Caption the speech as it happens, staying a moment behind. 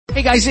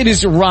Hey guys, it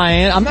is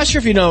Ryan. I'm not sure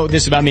if you know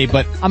this about me,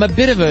 but I'm a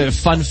bit of a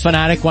fun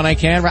fanatic when I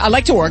can. I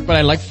like to work, but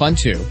I like fun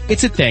too.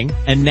 It's a thing.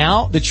 And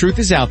now the truth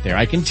is out there.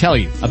 I can tell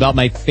you about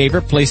my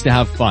favorite place to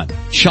have fun.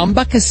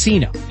 Chumba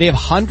Casino. They have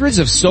hundreds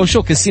of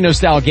social casino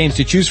style games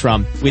to choose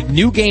from with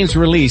new games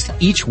released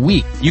each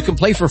week. You can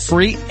play for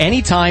free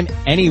anytime,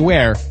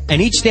 anywhere.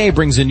 And each day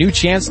brings a new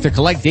chance to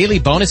collect daily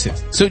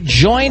bonuses. So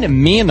join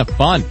me in the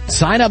fun.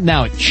 Sign up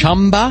now at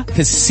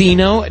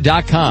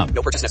ChumbaCasino.com.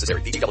 No purchase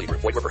necessary. VGW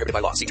Group. Void where prohibited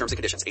by law. See terms and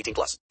conditions. 18+.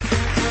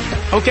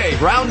 Okay,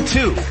 round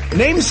two.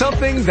 Name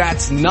something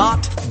that's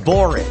not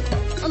boring.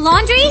 A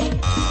laundry?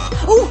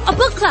 Ooh, a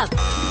book club.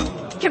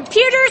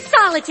 Computer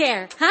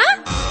solitaire,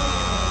 huh?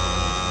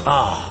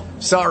 Ah,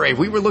 sorry.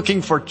 We were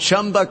looking for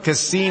Chumba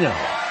Casino.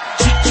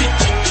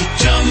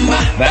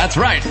 That's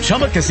right.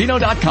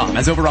 ChumbaCasino.com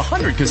has over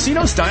 100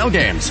 casino-style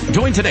games.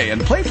 Join today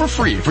and play for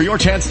free for your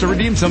chance to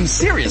redeem some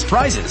serious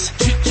prizes.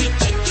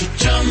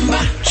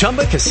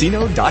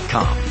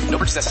 ChumbaCasino.com. No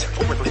purchase necessary.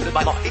 Void where prohibited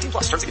by law. 18+.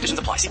 Terms and conditions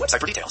apply. See website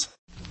for details.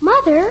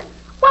 Mother,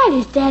 why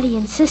does Daddy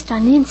insist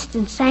on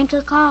instant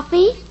Sanka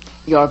coffee?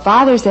 Your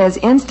father says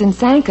instant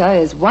Sanka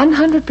is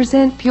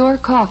 100% pure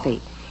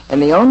coffee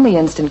and the only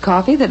instant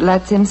coffee that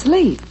lets him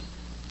sleep.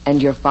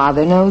 And your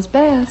father knows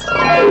best.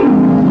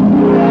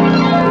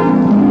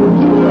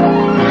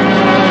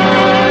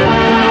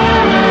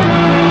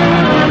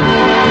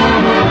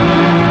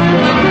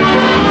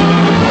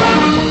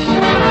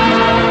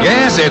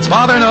 Yes, it's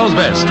Father Knows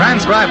Best,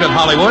 transcribed in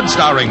Hollywood,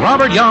 starring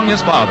Robert Young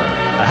as father.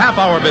 A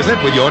half-hour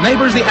visit with your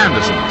neighbors, the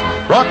Andersons.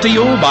 Brought to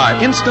you by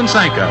Instant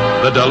Sanka,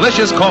 the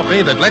delicious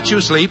coffee that lets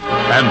you sleep,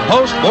 and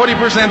Post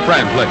 40%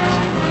 Bran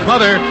Flakes.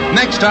 Mother,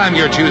 next time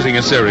you're choosing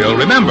a cereal,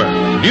 remember,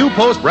 new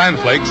Post Bran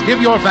Flakes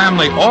give your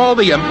family all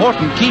the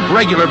important keep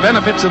regular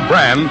benefits of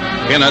bran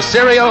in a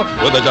cereal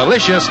with a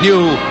delicious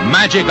new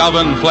Magic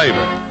Oven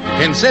flavor.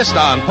 Insist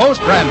on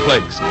Post Bran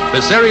Flakes,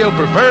 the cereal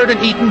preferred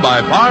and eaten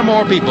by far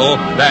more people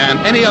than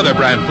any other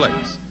Bran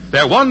Flakes.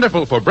 They're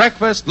wonderful for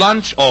breakfast,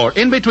 lunch, or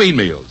in-between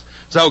meals.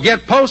 So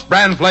get Post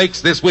Bran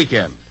Flakes this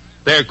weekend.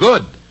 They're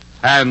good,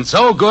 and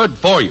so good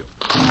for you.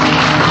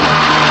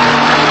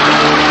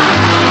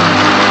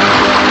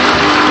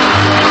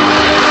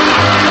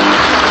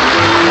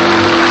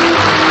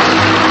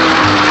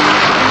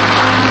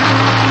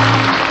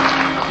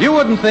 You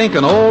wouldn't think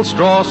an old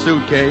straw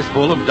suitcase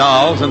full of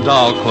dolls and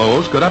doll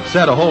clothes could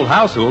upset a whole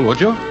household,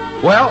 would you?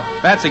 Well,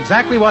 that's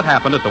exactly what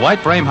happened at the White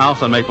Frame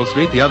House on Maple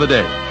Street the other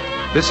day.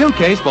 The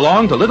suitcase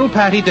belonged to little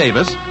Patty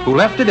Davis, who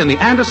left it in the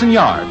Anderson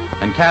yard,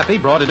 and Kathy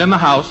brought it in the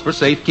house for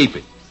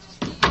safekeeping.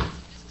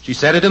 She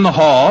set it in the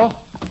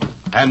hall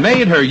and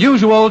made her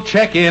usual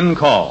check-in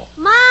call.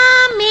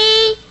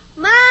 Mommy!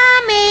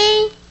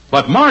 Mommy!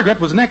 But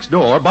Margaret was next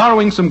door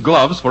borrowing some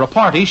gloves for a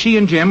party she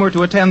and Jim were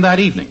to attend that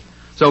evening.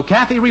 So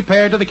Kathy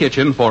repaired to the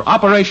kitchen for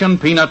Operation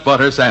Peanut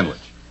Butter Sandwich.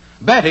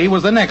 Betty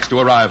was the next to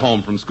arrive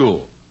home from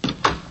school.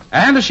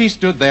 And as she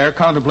stood there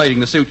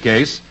contemplating the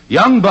suitcase,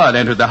 young Bud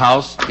entered the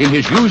house in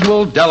his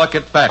usual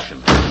delicate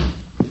fashion.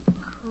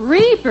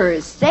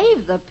 Creepers,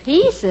 save the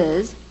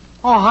pieces.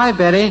 Oh, hi,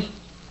 Betty.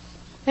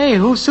 Hey,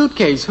 whose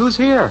suitcase? Who's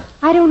here?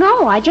 I don't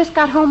know. I just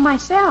got home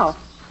myself.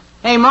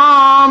 Hey,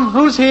 Mom,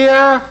 who's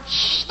here?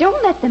 Shh,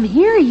 don't let them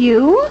hear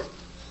you.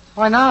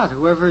 Why not?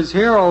 Whoever's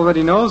here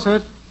already knows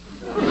it.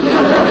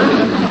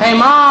 Hey,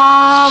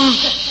 Mom!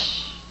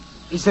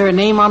 Is there a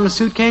name on the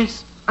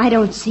suitcase? I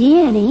don't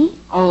see any.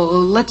 Oh,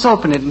 let's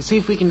open it and see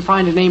if we can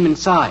find a name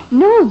inside.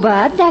 No,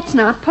 Bud, that's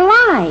not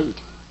polite.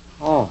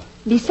 Oh.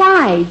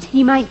 Besides,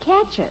 he might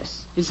catch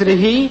us. Is it a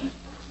he?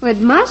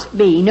 It must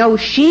be. No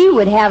she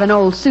would have an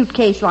old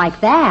suitcase like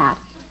that.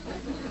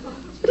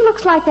 It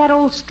looks like that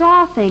old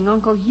straw thing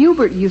Uncle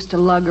Hubert used to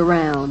lug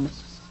around.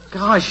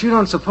 Gosh, you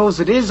don't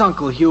suppose it is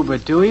Uncle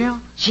Hubert, do you?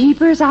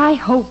 Jeepers, I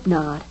hope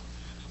not.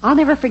 I'll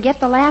never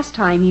forget the last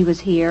time he was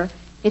here.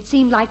 It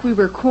seemed like we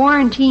were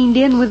quarantined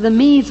in with the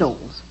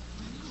measles.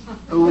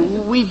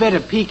 We better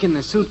peek in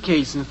the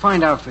suitcase and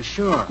find out for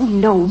sure. Oh,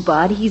 no,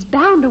 Bud. He's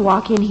bound to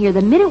walk in here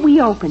the minute we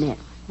open it.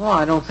 Well,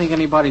 I don't think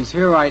anybody's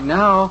here right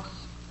now.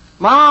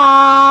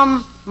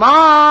 Mom!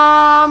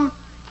 Mom!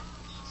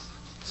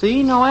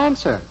 See, no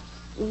answer.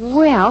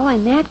 Well,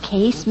 in that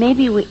case,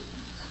 maybe we...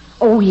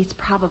 Oh, he's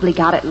probably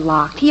got it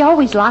locked. He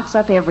always locks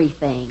up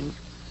everything.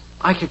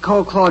 I could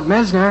call Claude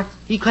Mesner.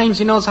 He claims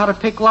he knows how to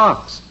pick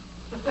locks.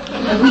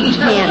 We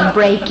can't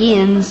break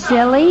in,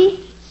 silly.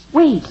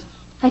 Wait,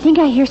 I think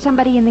I hear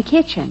somebody in the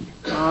kitchen.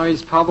 Oh,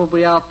 he's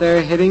probably out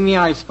there hitting the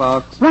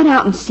icebox. Run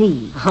out and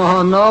see.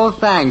 Oh, no,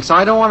 thanks.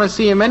 I don't want to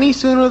see him any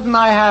sooner than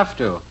I have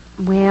to.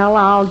 Well,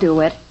 I'll do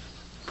it.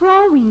 For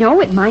all we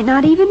know, it might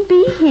not even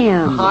be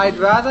him. I'd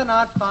rather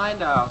not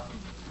find out.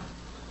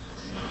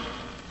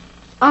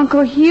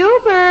 Uncle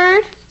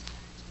Hubert!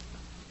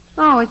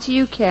 Oh, it's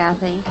you,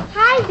 Kathy.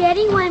 Hi,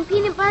 Betty. Want a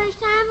peanut butter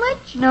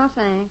sandwich? No,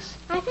 thanks.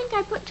 I think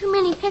I put too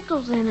many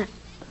pickles in it.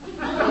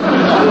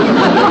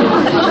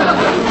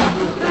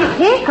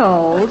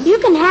 Pickles? You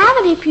can have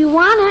it if you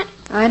want it.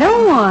 I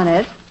don't want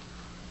it.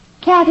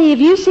 Kathy,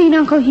 have you seen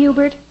Uncle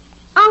Hubert?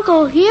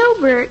 Uncle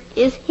Hubert,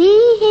 is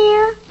he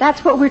here?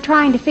 That's what we're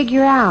trying to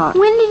figure out.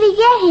 When did he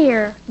get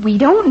here? We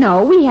don't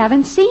know. We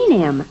haven't seen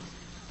him.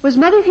 Was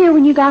Mother here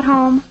when you got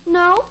home?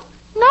 No,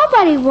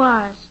 nobody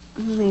was.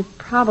 They've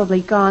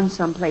probably gone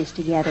someplace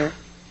together.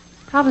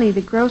 Probably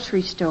the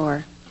grocery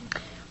store.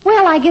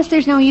 Well, I guess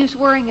there's no use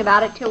worrying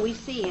about it till we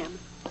see him.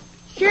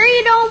 Sure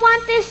you don't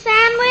want this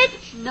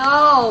sandwich?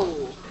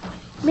 No.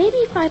 Maybe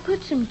if I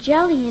put some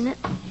jelly in it,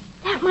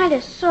 that might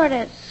have sort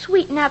of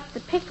sweetened up the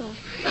pickles.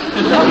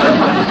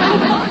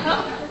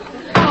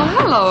 Oh,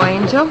 hello,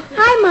 Angel.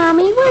 Hi,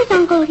 Mommy. Where's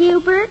Uncle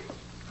Hubert?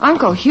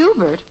 Uncle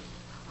Hubert?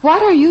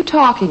 What are you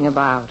talking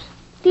about?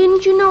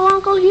 Didn't you know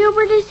Uncle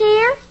Hubert is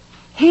here?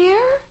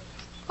 Here?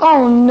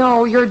 Oh,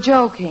 no, you're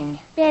joking.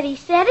 Betty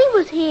said he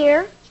was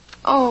here.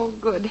 Oh,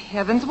 good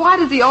heavens. Why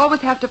does he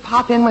always have to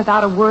pop in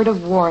without a word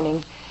of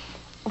warning?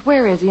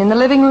 Where is he, in the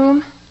living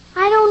room?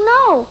 I don't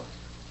know.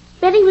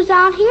 Betty was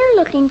out here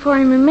looking for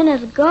him a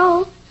minute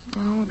ago.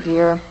 Oh,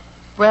 dear.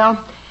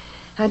 Well,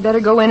 I'd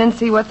better go in and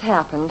see what's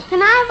happened.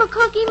 Can I have a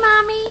cookie,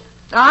 Mommy?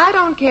 I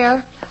don't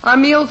care. Our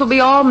meals will be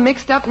all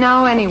mixed up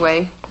now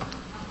anyway.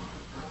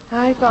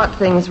 I thought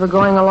things were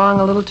going along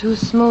a little too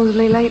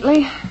smoothly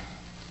lately.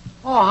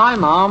 Oh, hi,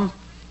 Mom.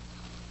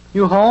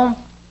 You home?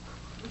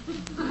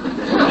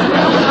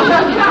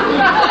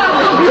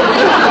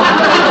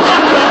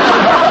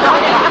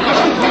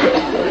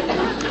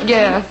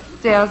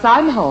 Yes,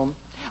 I'm home.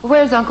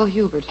 Where's Uncle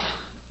Hubert?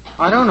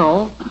 I don't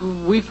know.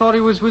 We thought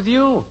he was with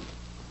you.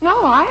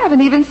 No, I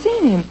haven't even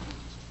seen him.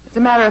 As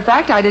a matter of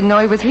fact, I didn't know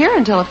he was here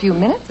until a few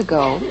minutes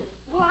ago.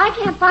 Well, I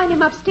can't find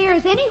him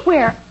upstairs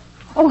anywhere.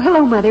 Oh,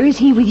 hello, Mother. Is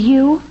he with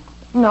you?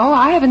 No,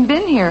 I haven't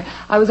been here.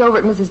 I was over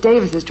at Mrs.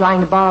 Davis's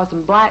trying to borrow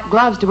some black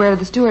gloves to wear to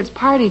the Stewart's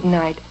party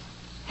tonight.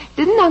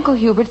 Didn't Uncle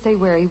Hubert say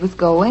where he was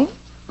going?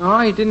 Oh,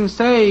 he didn't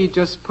say. He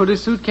just put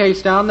his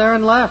suitcase down there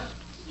and left.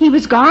 He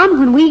was gone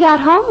when we got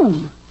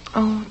home.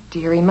 Oh,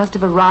 dear, he must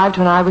have arrived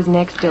when I was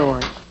next door.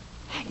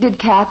 Did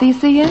Kathy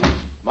see him?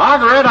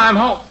 Margaret, I'm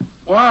home.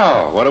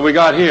 Wow, what have we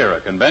got here?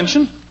 A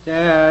convention?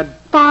 Dad,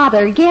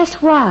 Father, guess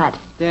what?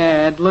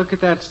 Dad, look at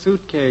that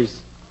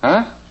suitcase.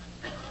 Huh?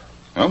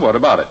 Well, what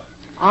about it?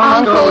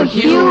 Uncle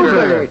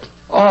Hubert.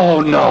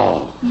 Oh,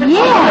 no.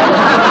 Yes.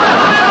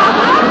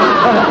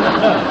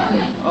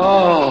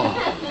 Oh,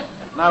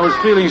 and I was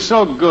feeling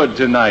so good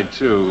tonight,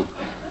 too.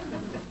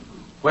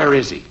 Where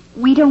is he?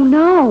 We don't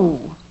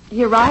know.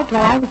 He arrived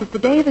when I was at the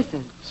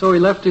Davises. So he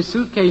left his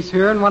suitcase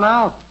here and went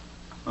out.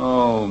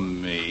 Oh,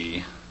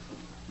 me.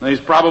 He's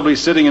probably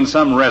sitting in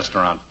some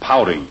restaurant,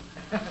 pouting.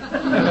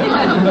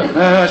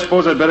 I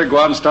suppose I'd better go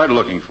out and start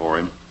looking for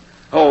him.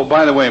 Oh,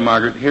 by the way,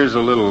 Margaret, here's a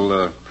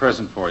little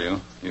present for you.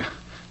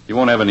 You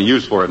won't have any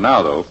use for it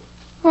now, though.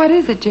 What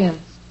is it, Jim?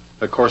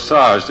 A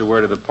corsage to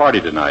wear to the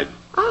party tonight.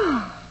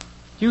 Oh.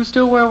 Do you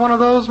still wear one of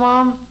those,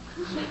 Mom?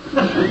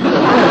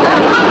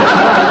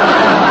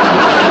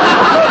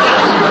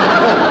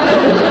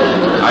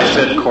 I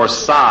said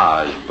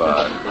corsage,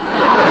 Bud.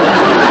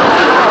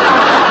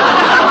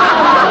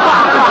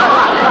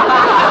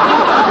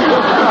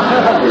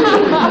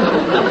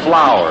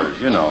 Flowers,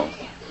 you know.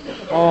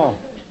 Oh.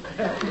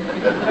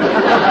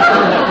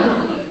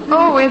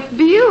 Oh, it's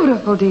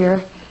beautiful,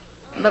 dear.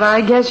 But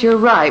I guess you're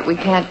right. We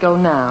can't go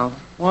now.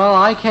 Well,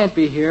 I can't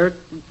be here.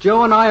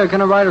 Joe and I are going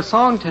to write a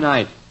song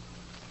tonight.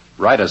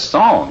 Write a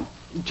song?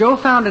 Joe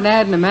found an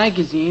ad in a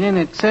magazine, and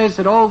it says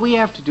that all we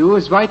have to do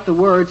is write the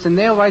words, and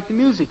they'll write the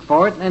music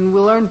for it, and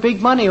we'll earn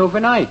big money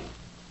overnight.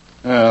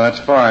 Oh, that's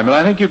fine, but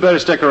I think you'd better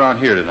stick around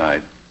here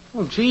tonight.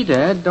 Oh, gee,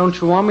 Dad, don't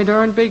you want me to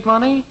earn big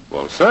money?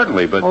 Well,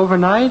 certainly, but...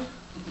 Overnight?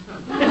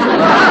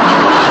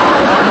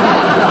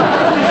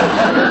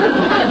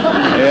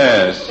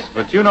 Yes,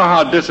 but you know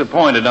how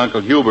disappointed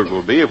Uncle Hubert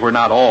will be if we're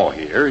not all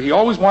here. He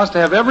always wants to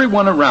have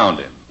everyone around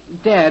him.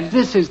 Dad,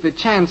 this is the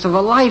chance of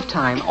a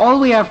lifetime. All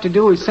we have to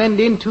do is send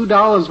in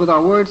 $2 with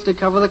our words to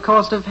cover the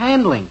cost of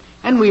handling,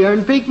 and we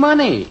earn big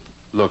money.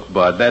 Look,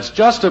 Bud, that's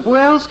just a...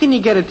 Where else can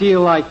you get a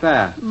deal like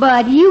that?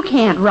 But you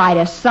can't write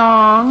a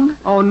song.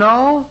 Oh,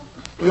 no?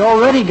 We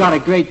already got a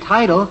great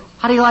title.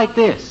 How do you like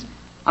this?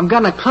 I'm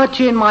gonna clutch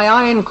you in my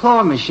iron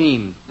claw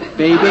machine,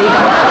 baby.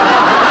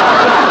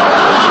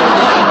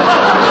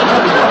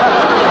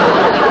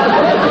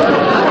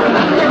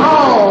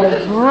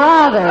 Oh,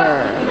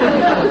 brother.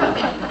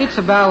 It's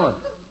a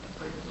ballad.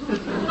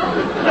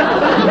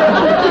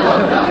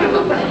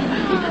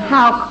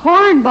 How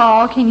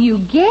cornball can you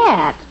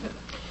get?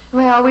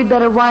 Well, we'd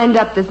better wind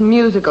up this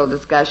musical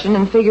discussion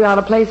and figure out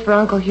a place for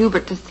Uncle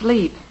Hubert to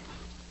sleep.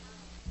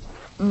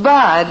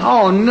 Bud.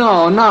 Oh,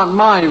 no, not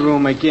my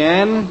room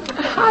again.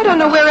 I don't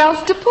know where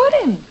else to put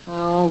him.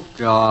 Oh,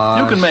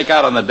 gosh. You can make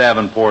out on the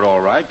Davenport all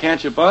right,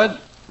 can't you, Bud?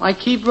 I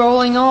keep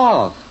rolling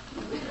off.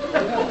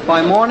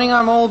 By morning,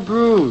 I'm all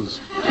bruised.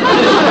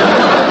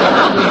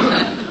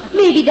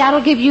 Maybe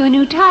that'll give you a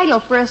new title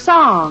for a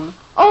song.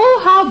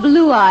 Oh, how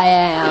blue I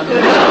am.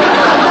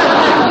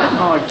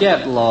 Oh,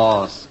 get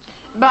lost.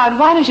 Bud,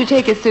 why don't you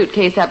take his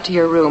suitcase up to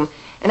your room,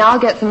 and I'll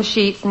get some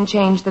sheets and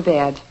change the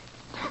bed.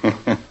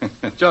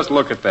 Just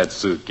look at that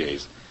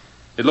suitcase.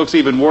 It looks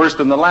even worse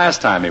than the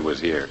last time he was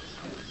here.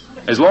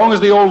 As long as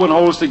the old one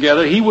holds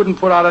together, he wouldn't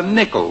put out a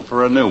nickel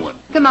for a new one.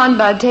 Come on,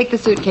 Bud, take the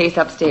suitcase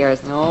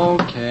upstairs.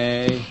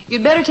 Okay.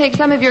 You'd better take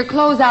some of your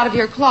clothes out of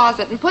your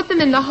closet and put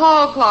them in the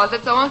hall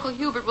closet so Uncle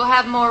Hubert will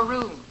have more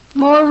room.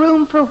 More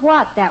room for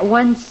what? That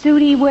one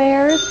suit he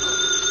wears?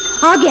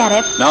 I'll get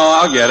it. No,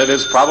 I'll get it.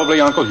 It's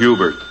probably Uncle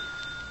Hubert.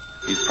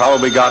 He's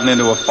probably gotten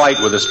into a fight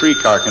with a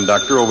streetcar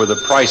conductor over the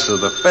price of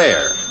the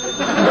fare.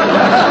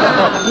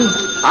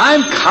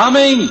 I'm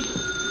coming!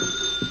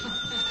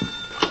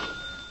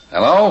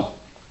 Hello?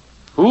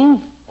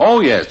 Who? Oh,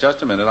 yes,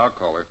 just a minute. I'll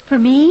call her. For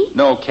me?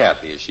 No,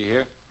 Kathy. Is she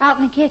here? Out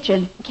in the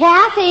kitchen.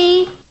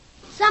 Kathy!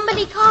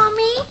 Somebody call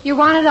me? You're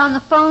wanted on the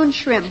phone,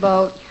 Shrimp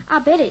Boat. I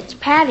bet it's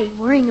Patty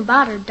worrying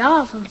about her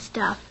dolls and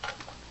stuff.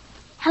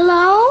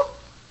 Hello?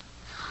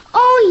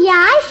 Oh, yeah,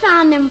 I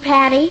found them,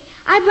 Patty.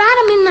 I brought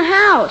them in the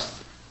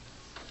house.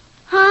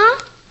 Huh?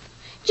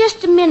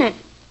 Just a minute.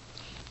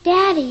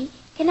 Daddy,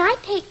 can I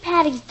take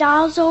Patty's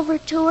dolls over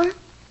to her?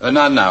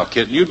 Not now,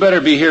 kitten. You'd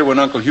better be here when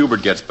Uncle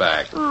Hubert gets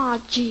back.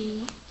 Oh,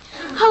 gee.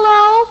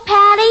 Hello,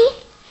 Patty?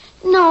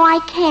 No, I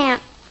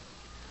can't.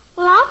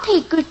 Well, I'll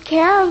take good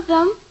care of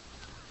them.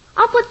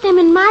 I'll put them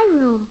in my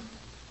room.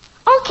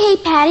 Okay,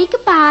 Patty,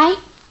 goodbye.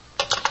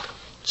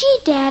 Gee,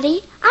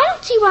 Daddy, I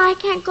don't see why I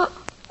can't go...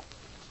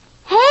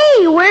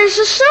 Hey, where's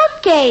the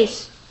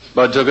suitcase?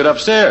 Bud took it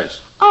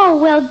upstairs. Oh,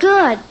 well,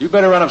 good. You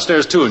better run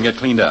upstairs, too, and get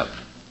cleaned up.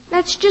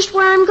 That's just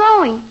where I'm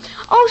going.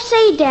 Oh,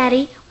 say,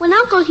 Daddy, when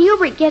Uncle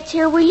Hubert gets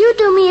here, will you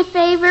do me a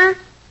favor?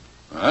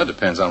 Well, it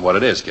depends on what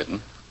it is,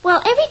 kitten.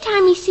 Well, every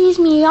time he sees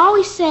me, he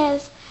always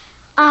says,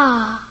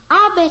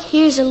 I'll bet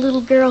here's a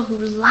little girl who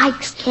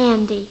likes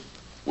candy.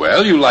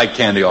 Well, you like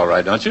candy all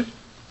right, don't you?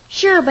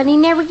 Sure, but he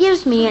never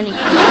gives me any.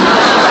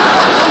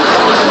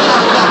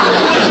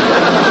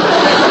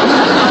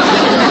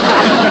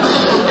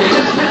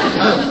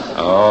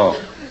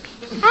 Oh.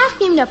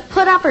 Ask him to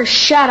put up or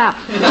shut up.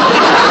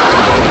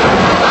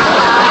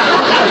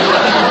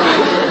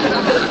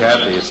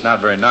 Kathy, it's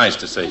not very nice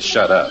to say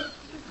shut up.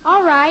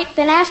 All right,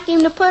 then ask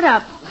him to put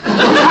up.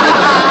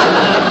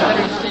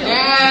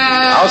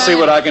 I'll see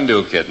what I can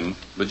do, kitten.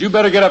 But you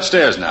better get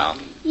upstairs now.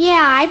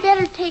 Yeah, I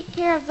better take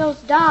care of those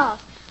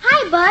dolls.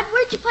 Hi, Bud.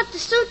 Where'd you put the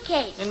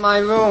suitcase? In my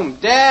room.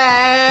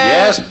 Dad!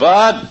 Yes,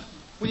 Bud?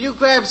 Will you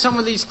grab some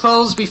of these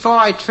clothes before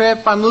I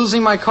trip? I'm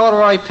losing my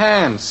corduroy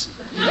pants.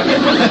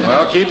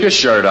 Well, keep your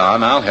shirt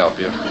on. I'll help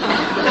you.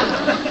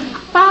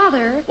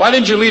 Father. Why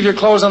didn't you leave your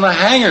clothes on the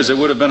hangers? It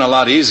would have been a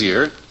lot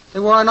easier. They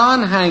weren't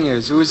on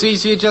hangers. It was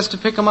easier just to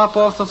pick them up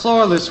off the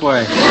floor this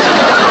way.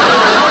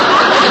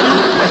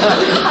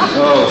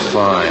 Oh,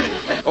 fine.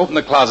 Open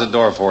the closet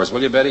door for us,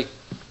 will you, Betty?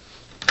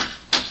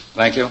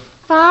 Thank you.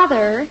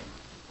 Father.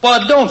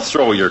 Bud, don't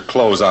throw your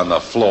clothes on the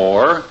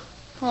floor.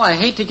 Oh, I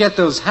hate to get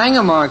those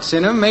hanger marks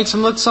in them. Makes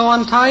them look so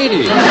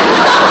untidy.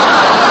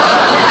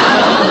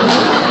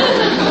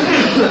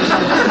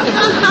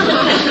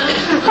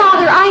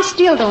 Father, I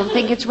still don't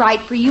think it's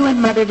right for you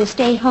and Mother to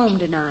stay home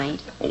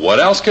tonight. What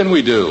else can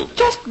we do?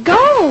 Just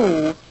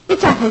go.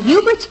 It's Uncle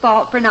Hubert's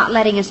fault for not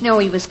letting us know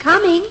he was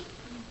coming.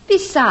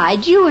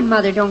 Besides, you and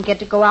Mother don't get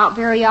to go out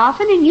very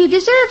often, and you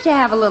deserve to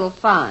have a little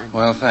fun.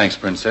 Well, thanks,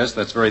 Princess.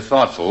 That's very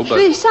thoughtful, but...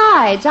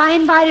 Besides, I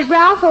invited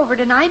Ralph over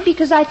tonight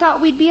because I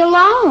thought we'd be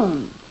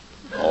alone.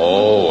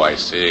 Oh, I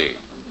see.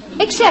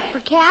 Except for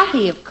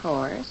Kathy, of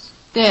course.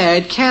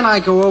 Dad, can't I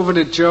go over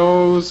to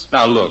Joe's?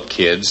 Now, look,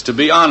 kids, to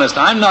be honest,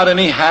 I'm not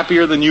any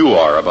happier than you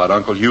are about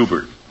Uncle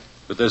Hubert.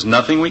 But there's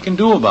nothing we can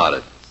do about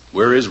it.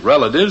 We're his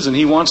relatives, and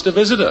he wants to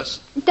visit us.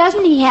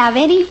 Doesn't he have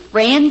any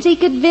friends he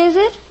could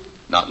visit?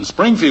 Not in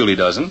Springfield, he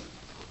doesn't.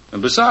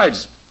 And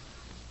besides,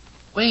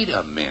 wait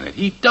a minute.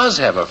 He does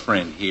have a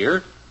friend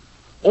here.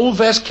 Old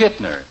Vess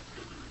Kittner.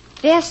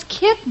 Vess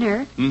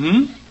Kittner?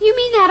 Mm-hmm. You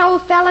mean that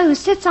old fellow who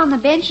sits on the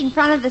bench in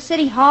front of the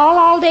city hall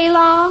all day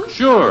long?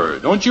 Sure.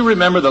 Don't you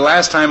remember the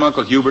last time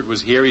Uncle Hubert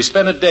was here? He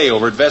spent a day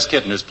over at Vess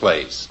Kittner's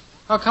place.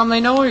 How come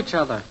they know each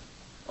other?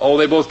 Oh,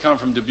 they both come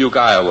from Dubuque,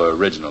 Iowa,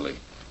 originally.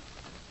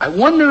 I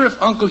wonder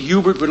if Uncle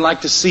Hubert would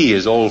like to see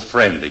his old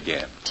friend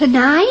again.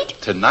 Tonight?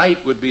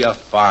 Tonight would be a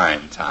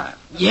fine time.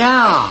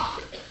 Yeah.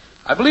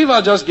 I believe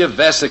I'll just give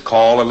Vess a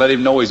call and let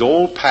him know his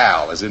old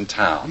pal is in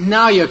town.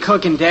 Now you're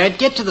cooking, Dad.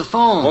 Get to the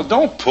phone. Well,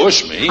 don't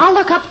push me. I'll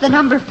look up the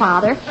number,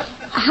 Father.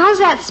 How's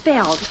that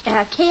spelled?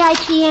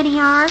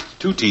 K-I-T-N-E-R?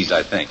 2 T's,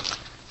 I think.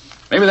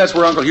 Maybe that's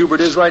where Uncle Hubert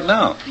is right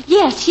now.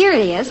 Yes, here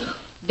it is.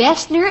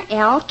 Vessner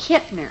L.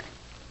 Kittner.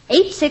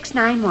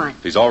 8691.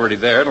 If he's already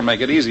there, it'll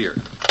make it easier.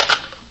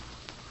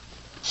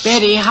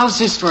 Betty, how's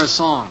this for a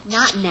song?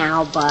 Not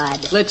now,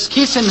 Bud. Let's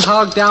kiss and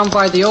hug down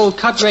by the old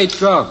cut-rate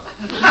drug.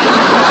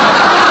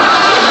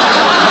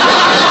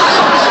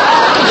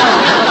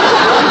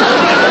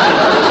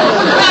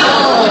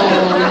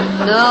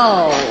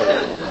 No.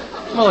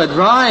 Well, it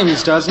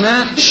rhymes, doesn't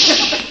it?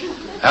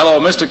 Hello,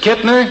 Mr.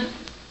 Kittner.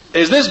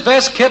 Is this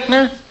Vess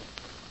Kittner?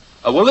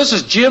 Well, this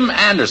is Jim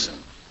Anderson.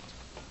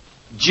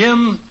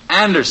 Jim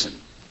Anderson.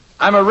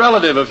 I'm a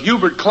relative of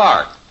Hubert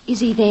Clark. Is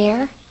he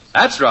there?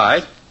 That's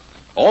right.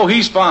 Oh,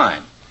 he's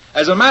fine.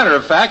 As a matter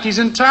of fact, he's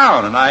in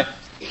town, and I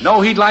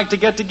know he'd like to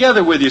get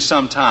together with you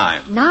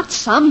sometime. Not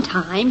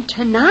sometime,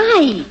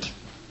 tonight.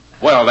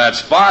 Well, that's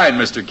fine,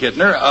 Mr.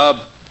 Kittner.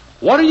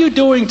 What are you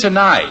doing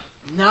tonight?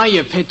 Now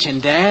you're pitching,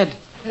 Dad.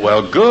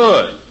 Well,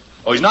 good.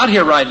 Oh, he's not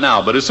here right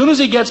now, but as soon as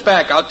he gets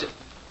back,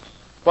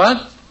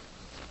 What?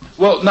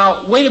 Well,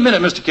 now, wait a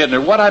minute, Mr.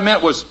 Kittner. What I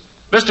meant was,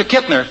 Mr.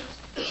 Kittner.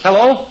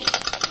 Hello?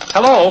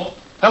 Hello?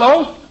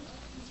 Hello?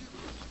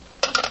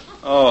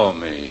 Oh,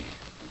 me.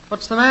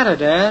 What's the matter,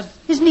 Dad?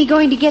 Isn't he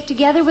going to get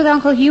together with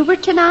Uncle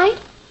Hubert tonight?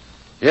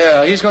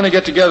 Yeah, he's going to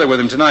get together with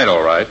him tonight,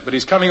 all right, but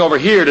he's coming over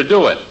here to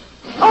do it.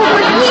 Over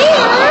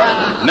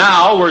here?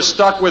 Now we're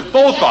stuck with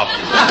both of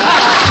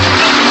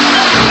them.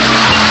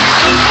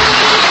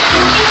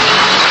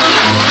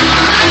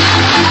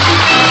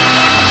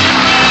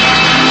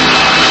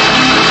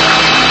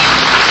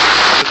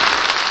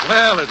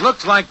 Well, it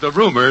looks like the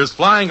rumors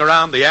flying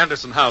around the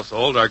Anderson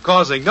household are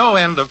causing no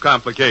end of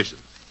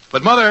complications.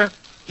 But, Mother,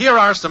 here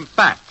are some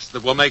facts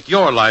that will make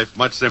your life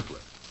much simpler.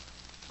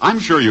 I'm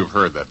sure you've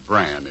heard that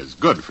bran is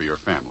good for your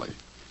family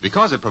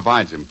because it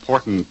provides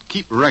important,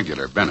 keep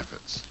regular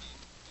benefits.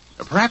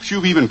 Perhaps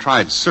you've even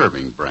tried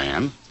serving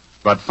bran,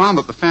 but found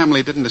that the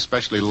family didn't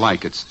especially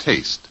like its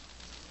taste.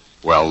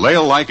 Well,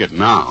 they'll like it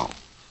now.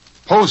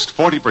 Post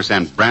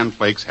 40% bran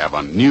flakes have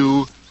a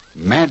new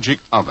magic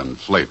oven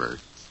flavor,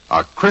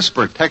 a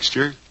crisper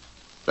texture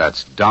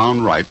that's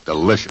downright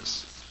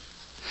delicious.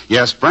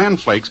 Yes, bran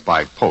flakes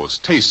by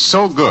Post taste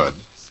so good,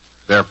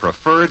 they're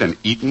preferred and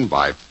eaten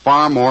by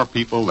far more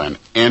people than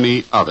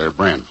any other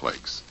bran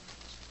flakes.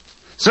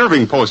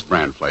 Serving Post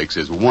bran flakes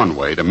is one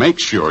way to make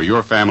sure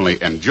your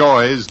family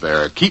enjoys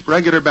their keep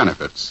regular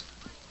benefits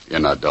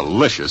in a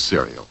delicious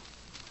cereal.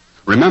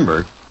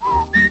 Remember,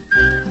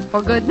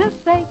 For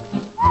goodness sake,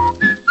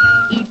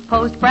 eat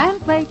Post bran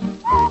flakes.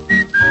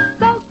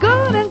 So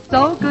good and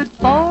so good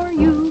for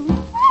you.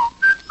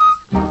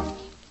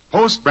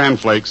 Post bran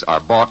flakes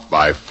are bought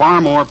by far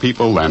more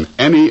people than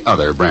any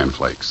other bran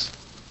flakes.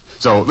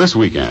 So this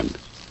weekend,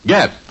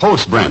 get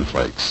Post bran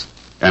flakes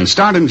and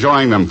start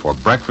enjoying them for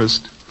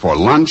breakfast, for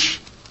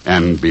lunch,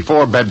 and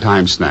before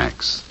bedtime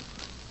snacks.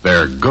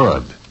 They're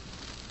good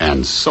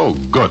and so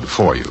good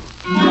for you.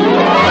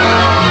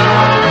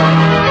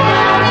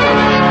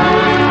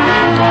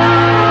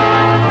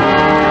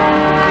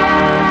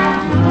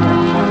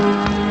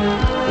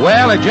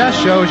 Well, it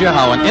just shows you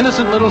how an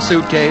innocent little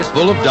suitcase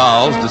full of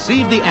dolls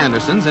deceived the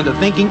Andersons into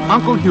thinking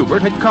Uncle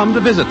Hubert had come to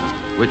visit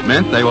them, which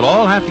meant they would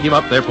all have to give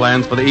up their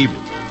plans for the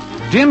evening.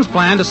 Jim's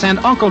plan to send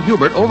Uncle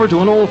Hubert over to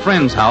an old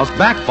friend's house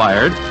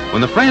backfired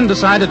when the friend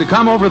decided to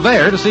come over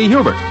there to see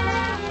Hubert.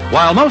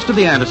 While most of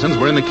the Andersons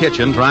were in the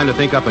kitchen trying to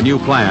think up a new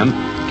plan,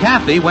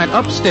 Kathy went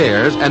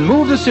upstairs and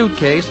moved the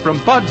suitcase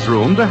from Bud's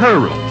room to her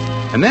room,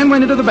 and then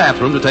went into the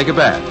bathroom to take a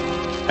bath.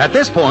 At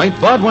this point,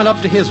 Bud went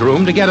up to his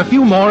room to get a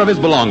few more of his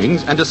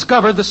belongings and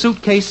discovered the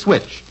suitcase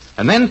switch,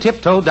 and then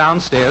tiptoed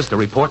downstairs to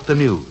report the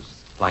news,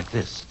 like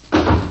this.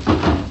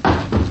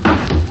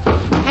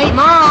 Hey,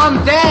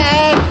 Mom,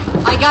 Dad,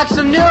 I got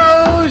some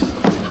news.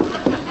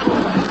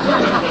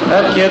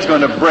 That kid's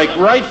going to break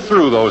right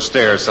through those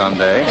stairs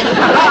someday.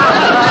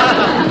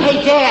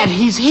 Hey, Dad,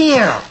 he's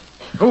here.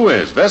 Who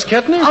is? Bess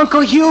Kittner? Uncle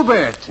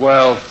Hubert.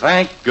 Well,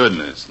 thank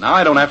goodness. Now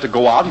I don't have to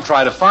go out and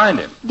try to find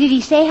him. Did he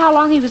say how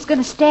long he was going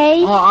to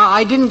stay? Oh,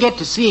 I didn't get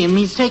to see him.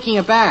 He's taking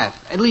a bath.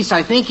 At least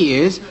I think he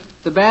is.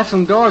 The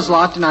bathroom door's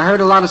locked, and I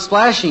heard a lot of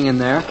splashing in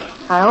there.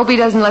 I hope he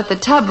doesn't let the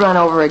tub run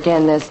over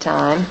again this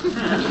time.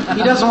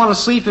 He doesn't want to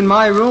sleep in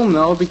my room,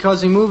 though,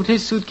 because he moved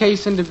his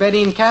suitcase into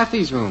Betty and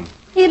Kathy's room.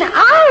 In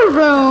our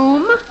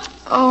room?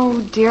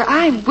 Oh, dear,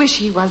 I wish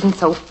he wasn't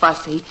so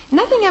fussy.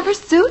 Nothing ever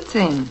suits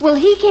him. Well,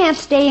 he can't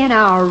stay in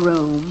our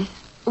room.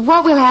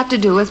 What we'll have to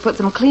do is put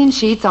some clean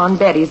sheets on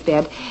Betty's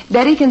bed.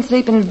 Betty can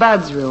sleep in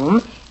Bud's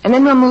room, and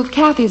then we'll move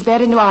Kathy's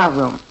bed into our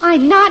room.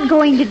 I'm not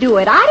going to do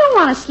it. I don't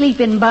want to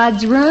sleep in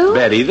Bud's room.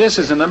 Betty, this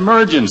is an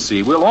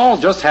emergency. We'll all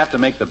just have to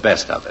make the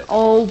best of it.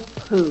 Oh,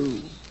 pooh.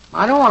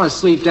 I don't want to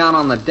sleep down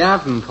on the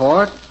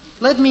Davenport.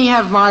 Let me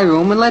have my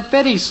room and let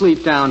Betty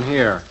sleep down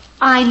here.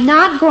 I'm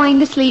not going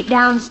to sleep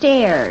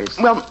downstairs.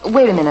 Well,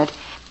 wait a minute.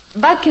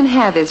 Bud can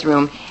have his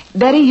room.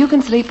 Betty, you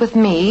can sleep with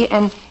me,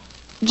 and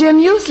Jim,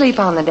 you sleep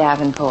on the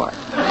Davenport.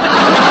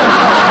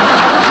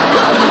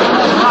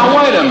 Now,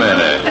 wait a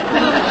minute.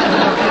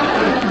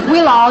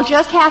 We'll all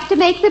just have to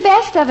make the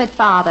best of it,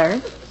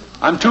 Father.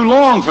 I'm too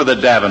long for the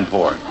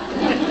Davenport.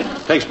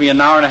 Takes me an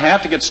hour and a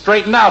half to get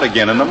straightened out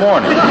again in the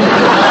morning.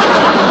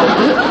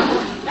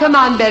 Come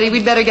on, Betty.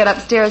 We'd better get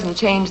upstairs and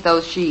change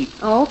those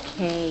sheets.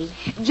 Okay.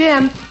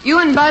 Jim, you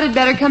and Bud had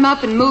better come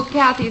up and move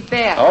Kathy's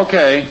bed.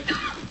 Okay.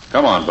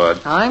 Come on,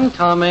 Bud. I'm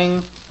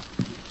coming.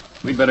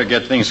 We'd better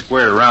get things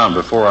squared around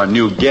before our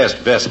new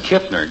guest, Bess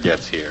Kittner,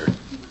 gets here.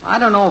 I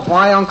don't know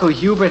why Uncle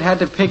Hubert had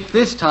to pick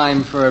this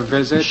time for a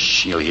visit.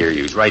 Shh, he'll hear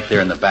you. He's right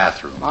there in the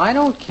bathroom. I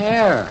don't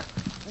care.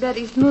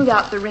 Betty, smooth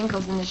out the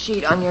wrinkles in the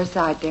sheet on your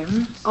side there.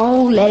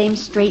 Oh, let him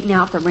straighten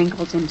out the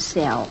wrinkles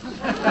himself.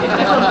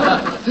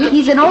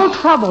 He's an old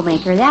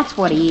troublemaker, that's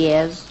what he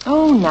is.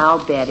 Oh,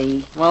 now,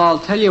 Betty. Well, I'll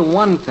tell you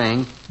one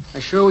thing. I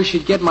sure we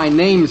should get my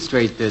name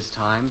straight this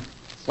time.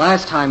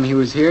 Last time he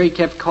was here, he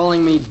kept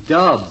calling me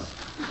Dub.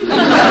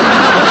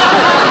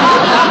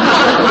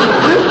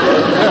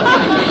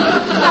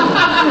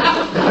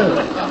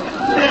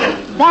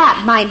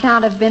 That might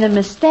not have been a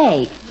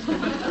mistake.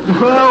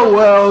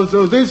 Well,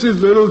 so this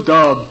is little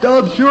Dub.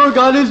 Dub sure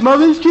got his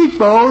mother's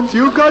cheekbones.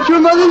 You got your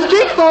mother's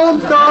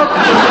cheekbones, Dub.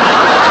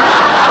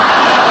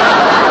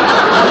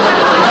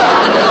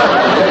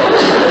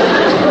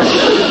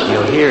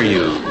 He'll hear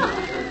you,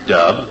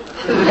 Dub.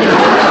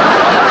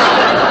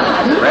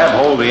 Grab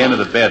hold of the end of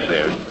the bed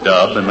there,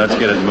 Dub, and let's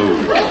get it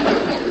moved.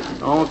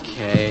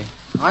 Okay.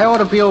 I ought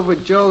to be over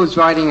at Joe's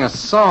writing a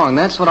song.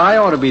 That's what I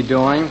ought to be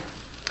doing.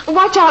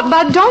 Watch out,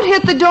 Bud. Don't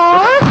hit the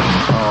door.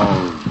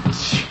 Oh,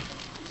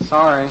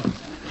 sorry.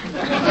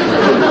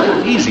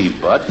 Easy,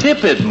 Bud.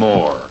 Tip it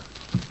more.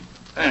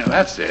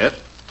 That's it.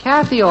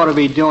 Kathy ought to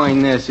be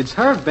doing this. It's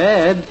her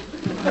bed.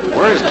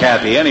 Where's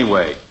Kathy,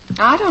 anyway?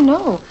 I don't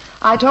know.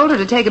 I told her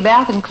to take a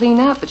bath and clean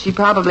up, but she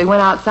probably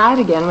went outside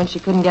again when she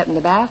couldn't get in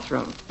the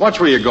bathroom. Watch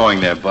where you're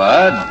going there,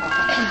 Bud.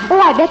 Oh,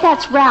 I bet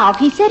that's Ralph.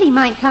 He said he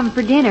might come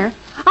for dinner.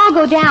 I'll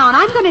go down.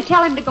 I'm going to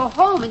tell him to go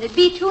home, and it'd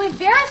be too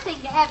embarrassing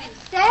to have him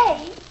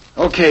stay.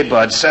 Okay,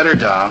 Bud, set her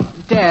down.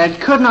 Dad,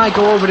 couldn't I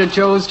go over to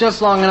Joe's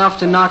just long enough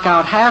to knock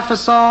out half a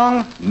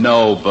song?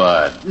 No,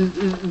 Bud.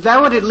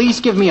 That would at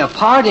least give me a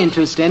part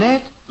interest in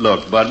it.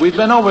 Look, Bud, we've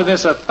been over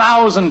this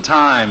 1,000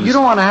 times. You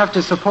don't want to have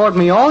to support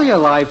me all your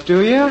life,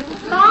 do you?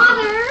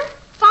 Father!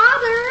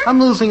 I'm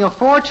losing a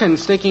fortune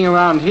sticking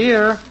around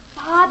here.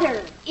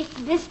 Father, it's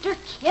Mr.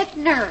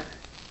 Kittner.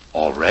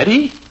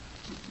 Already?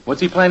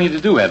 What's he planning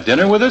to do, have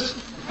dinner with us?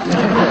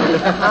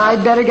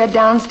 I'd better get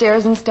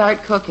downstairs and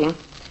start cooking.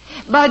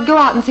 Bud, go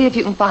out and see if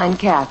you can find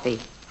Kathy.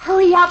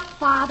 Hurry up,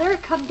 Father.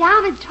 Come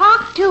down and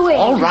talk to him.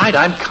 All right,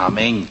 I'm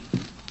coming.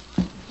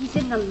 He's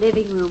in the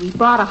living room. He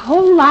brought a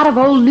whole lot of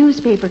old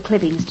newspaper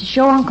clippings to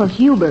show Uncle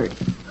Hubert.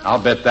 I'll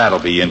bet that'll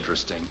be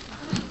interesting.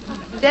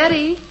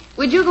 Betty,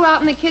 would you go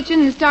out in the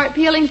kitchen and start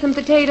peeling some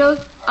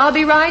potatoes? I'll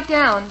be right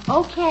down.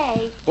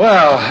 Okay.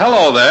 Well,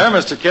 hello there,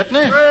 Mr.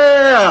 Kittner.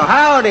 Well,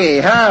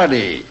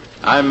 howdy.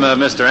 I'm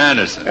Mr.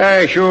 Anderson.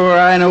 Sure,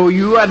 I know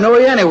you. I'd know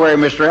you anywhere,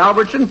 Mr.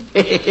 Albertson.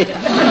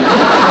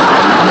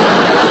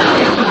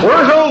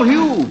 Where's old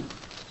Hugh?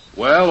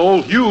 Well,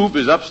 old Hube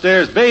is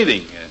upstairs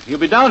bathing. He'll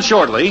be down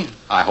shortly,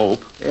 I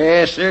hope.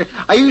 Yes, sir.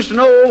 I used to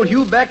know old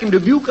Hugh back in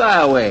Dubuque,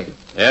 Iowa.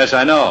 Yes,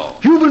 I know.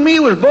 Hugh and me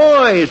was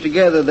boys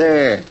together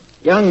there.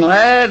 Young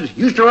lads.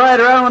 Used to ride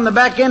around on the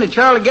back end of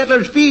Charlie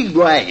Gettler's feed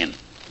wagon.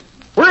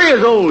 Where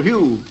is old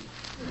Hugh?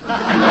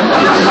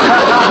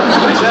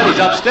 I said he's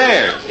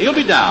upstairs. He'll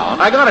be down.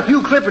 I got a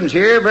few clippings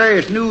here,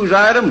 various news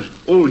items.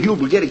 Old Hugh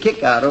will get a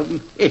kick out of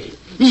them.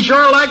 He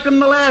sure liked them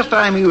the last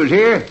time he was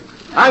here.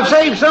 I've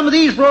saved some of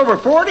these for over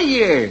 40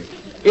 years.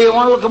 You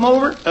want to look them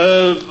over?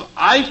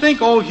 I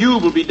think old Hugh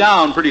will be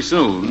down pretty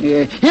soon.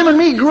 Yeah. Him and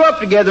me grew up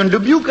together in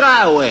Dubuque,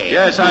 Iowa.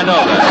 Yes, I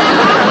know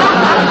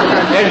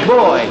that. As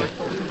boy.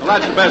 Well,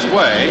 that's the best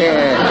way.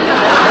 Yeah.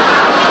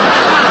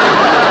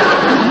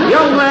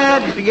 Young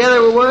lads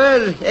together we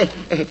was.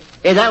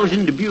 That was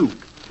in Dubuque.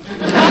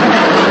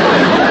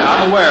 Yeah,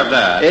 I'm aware of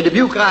that.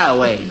 Dubuque,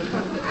 Iowa.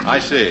 I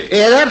see.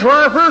 Yeah, that's where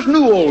I first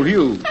knew old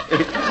Hugh.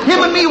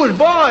 Him and me was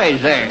boys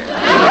there.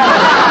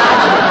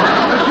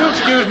 Would you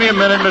excuse me a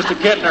minute, Mr.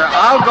 Kittner?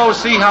 I'll go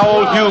see how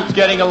old Hugh's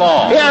getting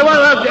along. Yeah,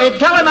 well,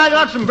 tell him I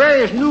got some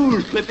various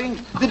news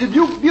clippings. The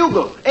Dubuque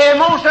Bugle.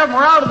 Most of them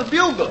are out of the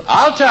Bugle.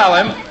 I'll tell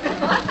him.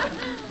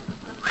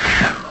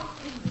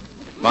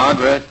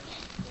 Margaret.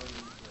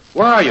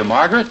 Where are you,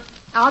 Margaret?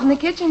 Out in the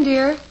kitchen,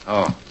 dear.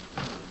 Oh.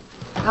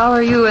 How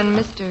are you and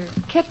Mr.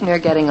 Kittner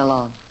getting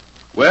along?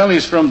 Well,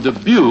 he's from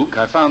Dubuque.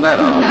 I found that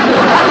out.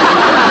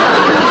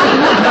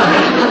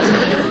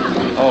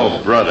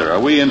 Oh, brother, are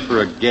we in for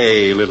a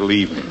gay little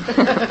evening?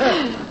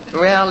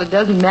 Well, it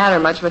doesn't matter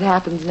much what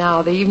happens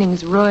now. The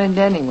evening's ruined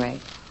anyway.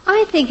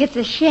 I think it's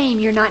a shame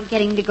you're not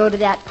getting to go to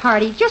that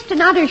party. Just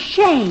an utter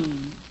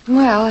shame.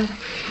 Well, it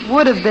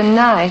would have been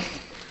nice.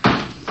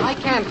 I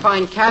can't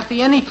find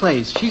Kathy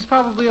anyplace. She's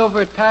probably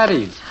over at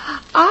Patty's.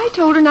 I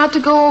told her not to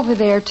go over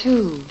there,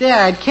 too.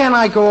 Dad, can't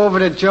I go over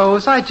to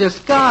Joe's? I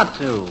just got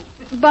to.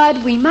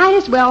 Bud, we might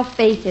as well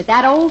face it.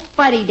 That old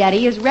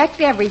fuddy-duddy has wrecked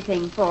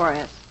everything for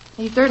us.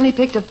 He certainly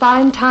picked a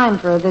fine time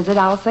for a visit,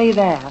 I'll say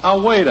that. Now,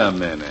 wait a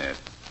minute.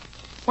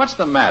 What's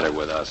the matter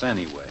with us,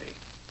 anyway?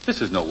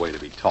 This is no way to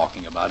be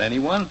talking about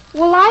anyone.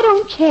 Well, I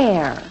don't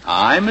care.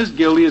 I'm as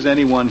guilty as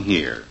anyone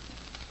here.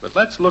 But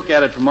let's look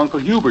at it from Uncle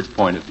Hubert's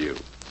point of view.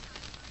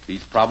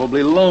 He's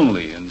probably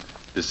lonely and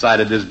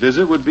decided this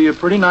visit would be a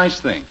pretty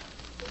nice thing.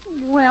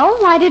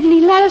 Well, why didn't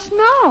he let us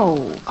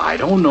know? I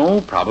don't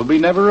know. Probably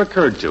never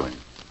occurred to him.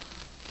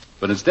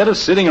 But instead of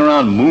sitting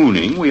around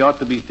mooning, we ought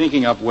to be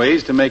thinking up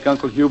ways to make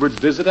Uncle Hubert's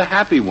visit a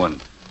happy one.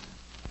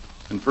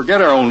 And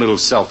forget our own little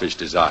selfish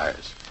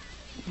desires.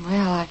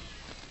 Well,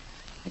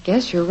 I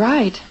guess you're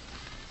right.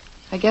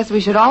 I guess we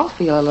should all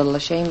feel a little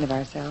ashamed of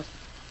ourselves.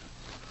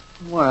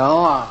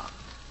 Well,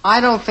 I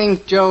don't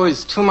think Joe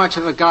is too much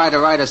of a guy to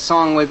write a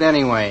song with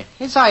anyway.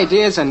 His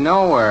ideas are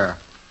nowhere.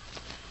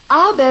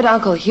 I'll bet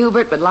Uncle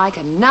Hubert would like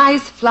a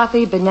nice,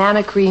 fluffy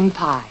banana cream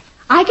pie.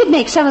 I could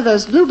make some of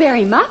those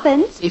blueberry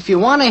muffins. If you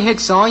want a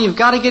hit song, you've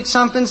got to get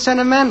something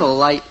sentimental,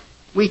 like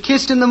We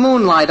Kissed in the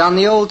Moonlight on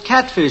the old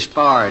catfish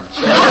barge.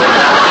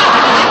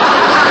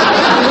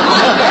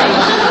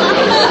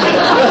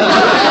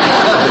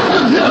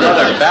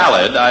 Another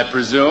ballad, I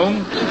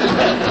presume.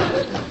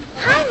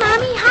 Hi,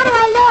 Mommy. How do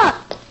I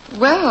look?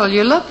 Well,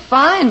 you look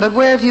fine, but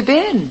where have you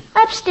been?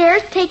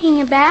 Upstairs,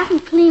 taking a bath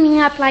and cleaning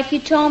up like you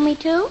told me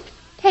to.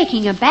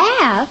 Taking a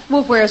bath?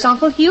 Well, where's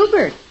Uncle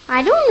Hubert?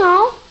 I don't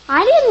know.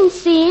 I didn't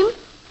see him.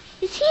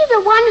 Is he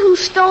the one who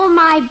stole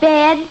my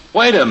bed?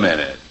 Wait a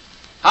minute.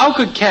 How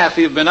could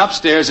Kathy have been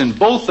upstairs in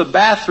both the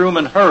bathroom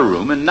and her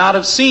room and not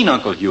have seen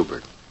Uncle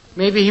Hubert?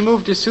 Maybe he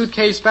moved his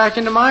suitcase back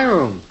into my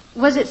room.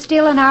 Was it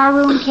still in our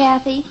room,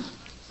 Kathy?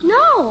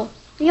 No.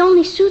 The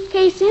only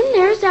suitcase in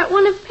there is that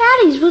one of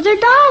Patty's with her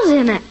dolls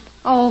in it.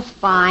 Oh,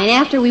 fine.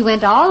 After we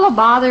went all the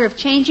bother of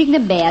changing the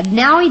bed,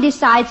 now he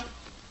decides...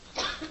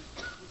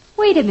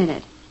 Wait a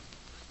minute.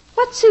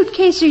 What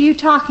suitcase are you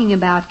talking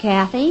about,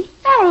 Kathy?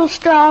 That little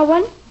straw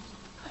one.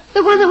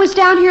 The one that was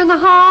down here in the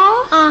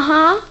hall?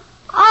 Uh-huh.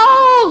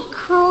 Oh,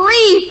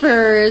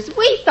 creepers.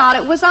 We thought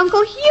it was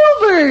Uncle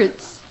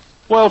Hubert's.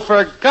 Well,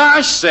 for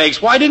gosh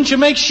sakes, why didn't you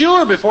make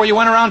sure before you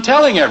went around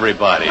telling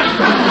everybody?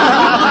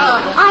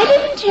 I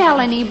didn't tell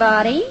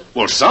anybody.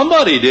 Well,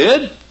 somebody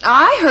did.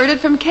 I heard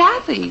it from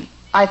Kathy,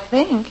 I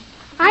think.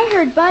 I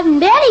heard Bud and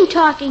Betty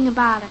talking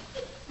about it.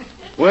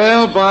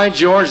 Well, by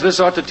George, this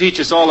ought to teach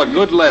us all a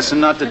good lesson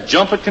not to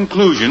jump at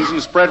conclusions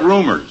and spread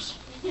rumors.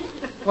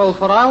 Well,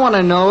 what I want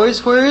to know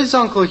is, where is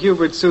Uncle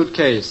Hubert's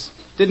suitcase?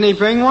 Didn't he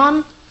bring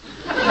one?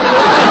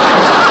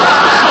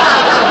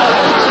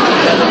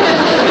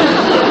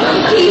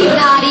 He's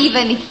not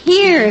even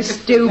here,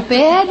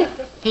 stupid.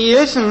 He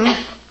isn't.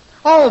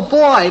 Oh,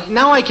 boy,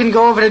 now I can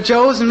go over to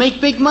Joe's and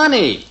make big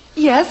money.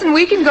 Yes, and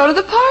we can go to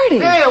the party.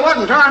 Hey, what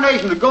in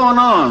tarnation is going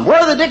on?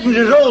 Where the dickens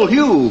is old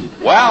Hugh?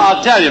 Well,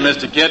 I'll tell you,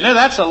 Mr. Kidner,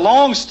 that's a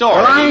long story.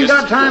 Well, I ain't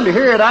got time to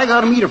hear it. I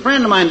got to meet a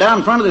friend of mine down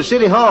in front of the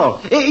city hall.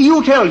 Hey,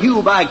 you tell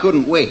Hugh I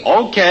couldn't wait.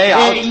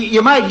 Okay,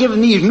 You might give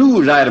him these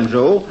news items,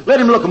 though. Let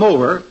him look them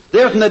over.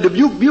 They're from the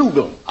Dubuque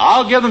Bugle.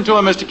 I'll give them to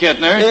him, Mr.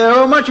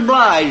 Kidner. Much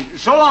obliged.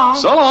 So long.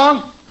 So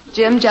long.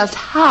 Jim, just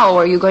how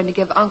are you going to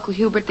give Uncle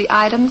Hubert the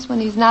items when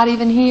he's not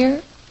even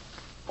here?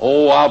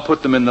 Oh, I'll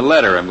put them in the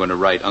letter I'm going to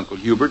write Uncle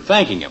Hubert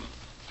thanking him.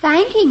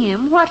 Thanking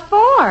him? What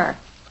for?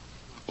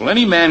 Well,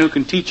 any man who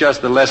can teach us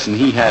the lesson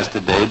he has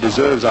today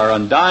deserves our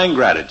undying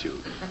gratitude.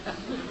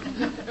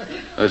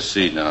 Let's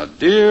see now.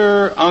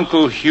 Dear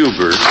Uncle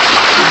Hubert.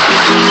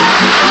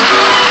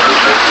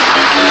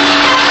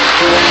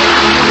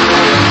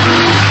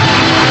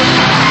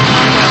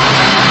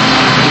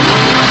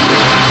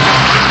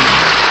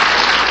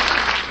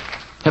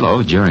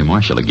 Hello, Jerry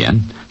Marshall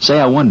again. Say,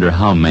 I wonder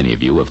how many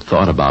of you have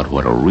thought about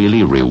what a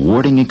really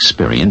rewarding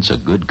experience a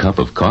good cup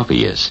of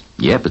coffee is.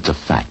 Yep, it's a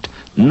fact.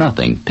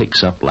 Nothing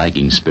picks up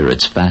lagging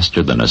spirits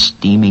faster than a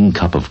steaming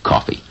cup of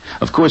coffee.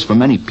 Of course, for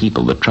many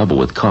people, the trouble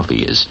with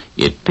coffee is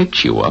it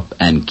picks you up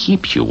and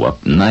keeps you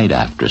up night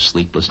after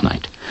sleepless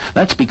night.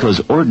 That's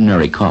because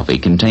ordinary coffee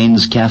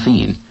contains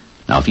caffeine.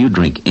 Now, if you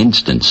drink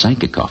instant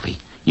Sanka coffee,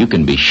 you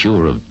can be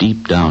sure of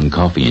deep down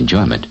coffee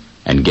enjoyment.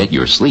 And get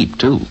your sleep,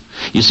 too.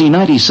 You see,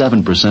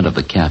 97% of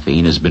the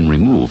caffeine has been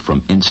removed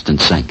from Instant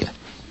Sanka.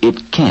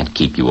 It can't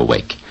keep you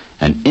awake.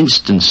 And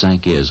Instant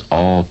Sanka is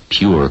all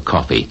pure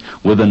coffee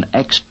with an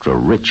extra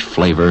rich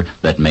flavor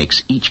that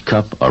makes each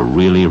cup a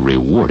really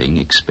rewarding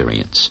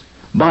experience.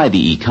 Buy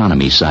the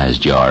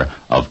economy-sized jar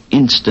of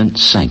Instant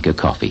Sanka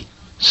coffee.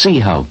 See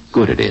how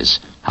good it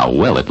is, how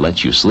well it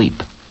lets you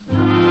sleep.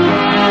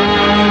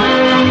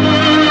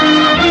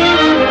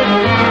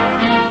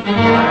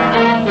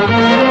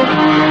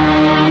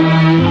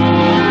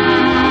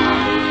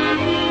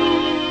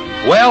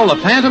 Well,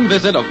 the phantom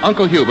visit of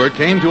Uncle Hubert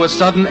came to a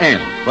sudden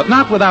end, but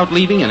not without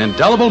leaving an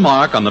indelible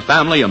mark on the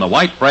family in the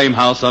white frame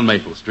house on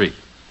Maple Street.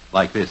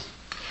 Like this.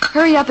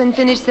 Hurry up and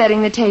finish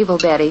setting the table,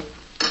 Betty.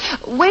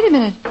 Wait a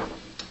minute.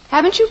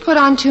 Haven't you put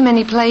on too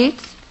many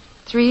plates?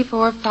 3,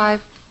 4,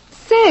 5,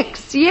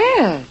 6,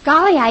 yes.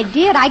 Golly, I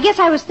did. I guess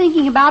I was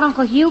thinking about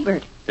Uncle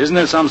Hubert. Isn't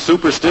there some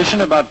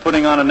superstition about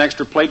putting on an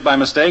extra plate by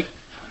mistake?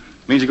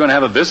 Means you're going to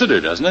have a visitor,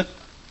 doesn't it?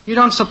 You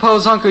don't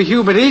suppose Uncle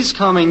Hubert is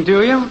coming,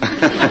 do you?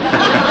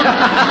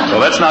 Well,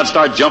 let's not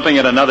start jumping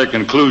at another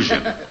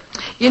conclusion.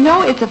 You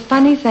know, it's a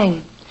funny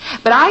thing,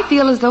 but I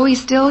feel as though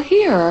he's still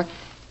here,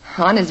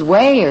 on his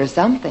way or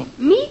something.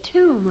 Me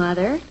too,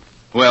 Mother.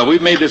 Well,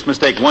 we've made this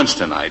mistake once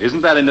tonight.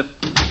 Isn't that in the...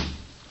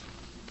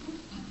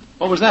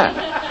 What was that?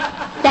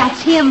 That's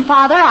him,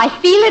 Father. I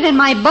feel it in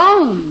my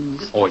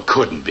bones. Oh, it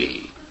couldn't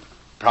be.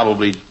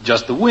 Probably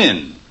just the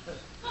wind.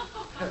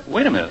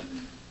 Wait a minute.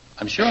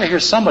 I'm sure I hear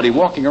somebody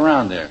walking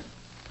around there.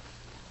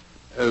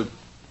 Hello?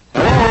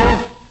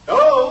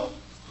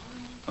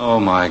 Oh,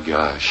 my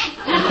gosh.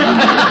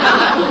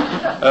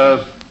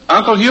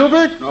 Uncle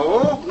Hubert?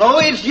 No,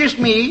 it's just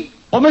me.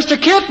 Oh, Mr.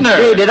 Kidner.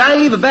 Hey, did I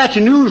leave a batch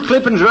of news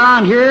clippings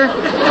around here?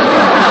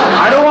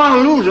 I don't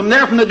want to lose them.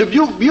 They're from the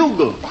Dubuque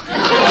Bugle.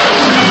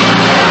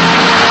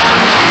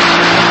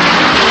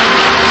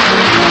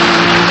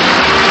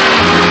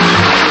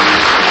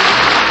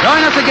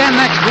 again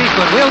next week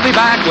when we'll be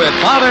back with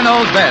Father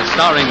Knows Best,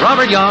 starring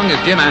Robert Young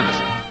as Jim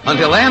Anderson.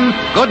 Until then,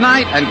 good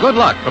night and good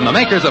luck from the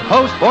makers of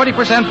Post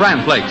 40%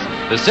 Bran Flakes,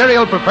 the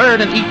cereal preferred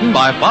and eaten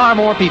by far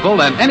more people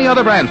than any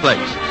other Bran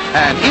Flakes.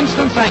 And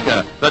Instant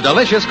Sanka, the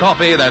delicious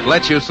coffee that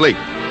lets you sleep.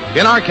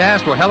 In our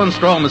cast were Helen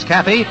Strom as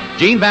Kathy,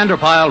 Gene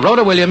Vanderpyle,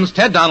 Rhoda Williams,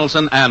 Ted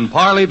Donaldson, and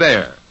Parley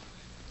Bear.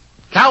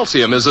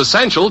 Calcium is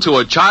essential to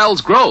a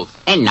child's growth.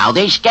 And now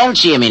there's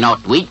calcium in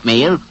hot wheat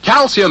meal.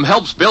 Calcium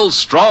helps build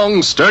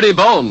strong, sturdy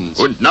bones.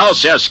 Und now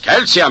there's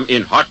calcium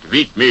in hot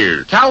wheat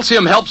meal.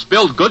 Calcium helps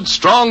build good,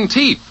 strong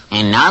teeth.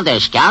 And now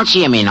there's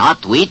calcium in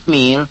hot wheat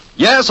meal.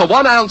 Yes, a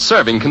 1-ounce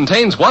serving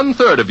contains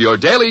 1/3 of your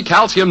daily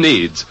calcium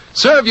needs.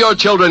 Serve your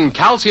children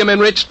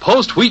calcium-enriched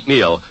Post wheat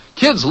meal.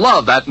 Kids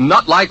love that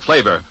nut-like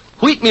flavor.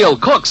 Wheat meal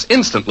cooks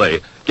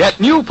instantly.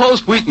 Get new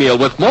Post wheat meal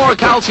with more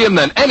calcium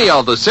than any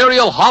other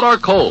cereal, hot or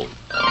cold.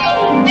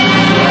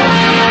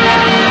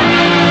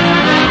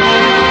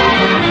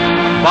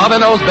 Father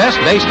Knows Best,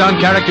 based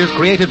on characters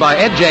created by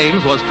Ed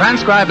James, was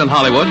transcribed in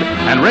Hollywood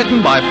and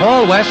written by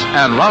Paul West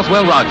and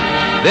Roswell Rogers.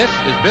 This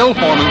is Bill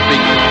Foreman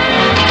speaking.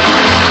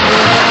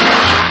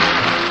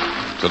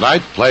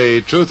 Tonight, play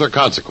Truth or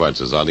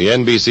Consequences on the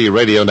NBC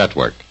Radio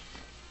Network.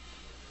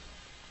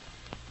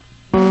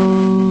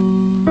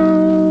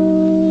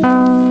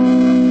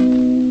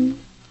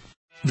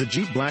 The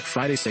Jeep Black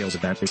Friday sales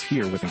event is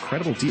here with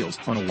incredible deals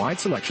on a wide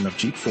selection of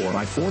Jeep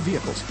 4x4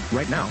 vehicles.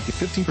 Right now, get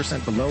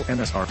 15% below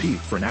MSRP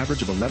for an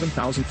average of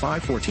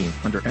 $11,514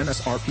 under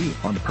MSRP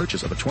on the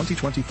purchase of a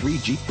 2023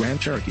 Jeep Grand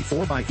Cherokee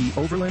 4xe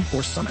Overland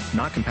or Summit.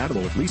 Not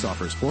compatible with lease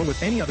offers or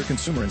with any other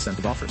consumer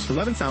incentive offers.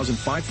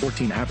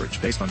 $11,514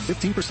 average based on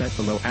 15%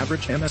 below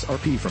average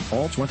MSRP from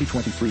all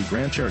 2023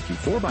 Grand Cherokee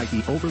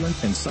 4xe Overland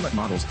and Summit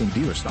models in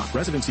dealer stock.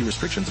 Residency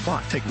restrictions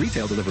apply. Take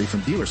retail delivery from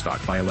dealer stock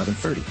by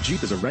 11/30.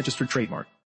 Jeep is a registered trademark.